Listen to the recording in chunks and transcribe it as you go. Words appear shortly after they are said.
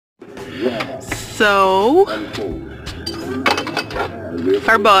So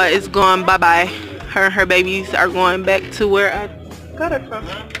Furball is going bye-bye. Her and her babies are going back to where I got her from.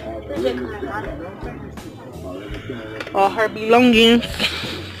 All her belongings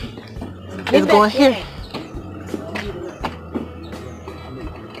is going here.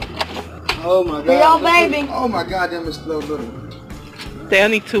 Oh my God. Baby. Oh my God, them is slow little. They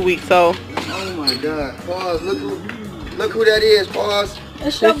only 2 weeks old. Oh my God. Pause. Look who that is. Pause.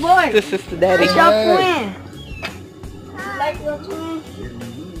 It's your boy. This is the daddy. It's your twin. Like your twin.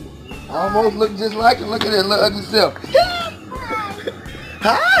 I almost look just like him. Look at that little ugly self.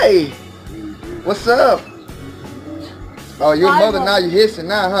 Hi. What's up? Oh, your mother now. You hissing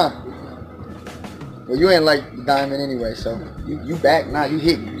now, huh? Well, you ain't like Diamond anyway, so you back now. You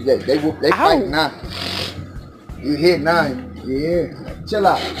hit. They fight now. You hit now. Yeah. Chill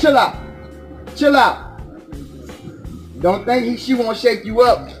out. Chill out. Chill out. Don't think she won't shake you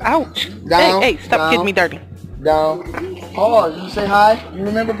up. Ouch. Down. Hey, stop getting me dirty. Down. Pause. You say hi. You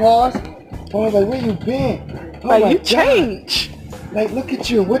remember pause? Pause. Like, where you been? Oh like, you God. changed. Like, look at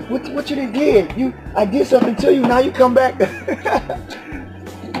you. What you done did? I did something to you. Now you come back.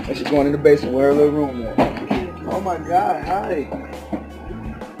 And she's going in the basement where her little room at. Oh my God. Hi.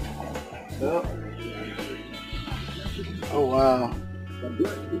 Oh wow.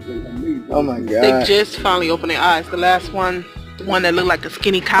 Oh my God. They just finally opened their eyes. The last one, the one that looked like a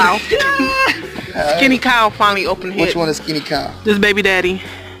skinny cow. Skinny cow finally opened his. Which one is skinny cow? This baby daddy.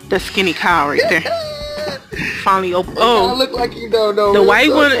 The skinny cow right there. Finally opened. Oh, look like you don't know. The white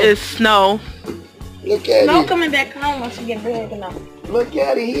one is Snow. Look at Snow it. coming back home once she get big enough. Look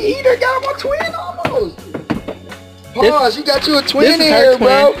at it. He done got him a twin almost. Pause. You got you a twin this is here, her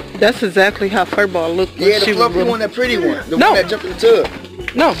twin. bro. That's exactly how Furball looked. Yeah, the she fluffy was one, that pretty one. The no. one that jumped in the tub.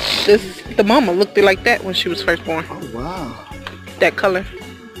 No, the mama looked like that when she was first born. Oh wow. That color.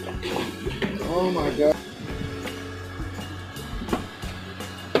 Oh my God.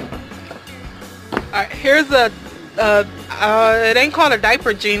 Alright, here's a it ain't called a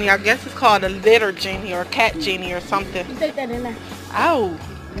diaper genie. I guess it's called a litter genie or cat genie or something. You take that in there. Ow.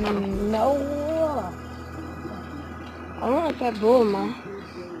 No. I don't want that bull, man.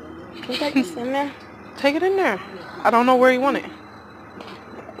 You take this in there? Take it in there. I don't know where you want it.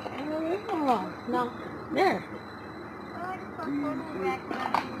 No. There.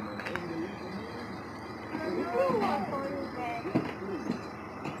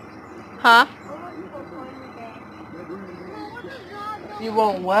 Huh? You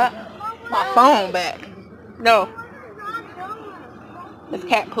want what? My phone back. No. It's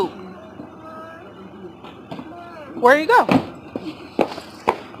cat poop. Where you go?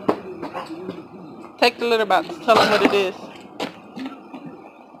 Take the litter box. Tell them what it is.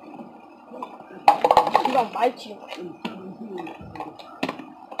 She's gonna bite you.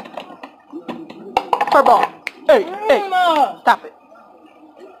 Furball. Hey, hey. Stop it.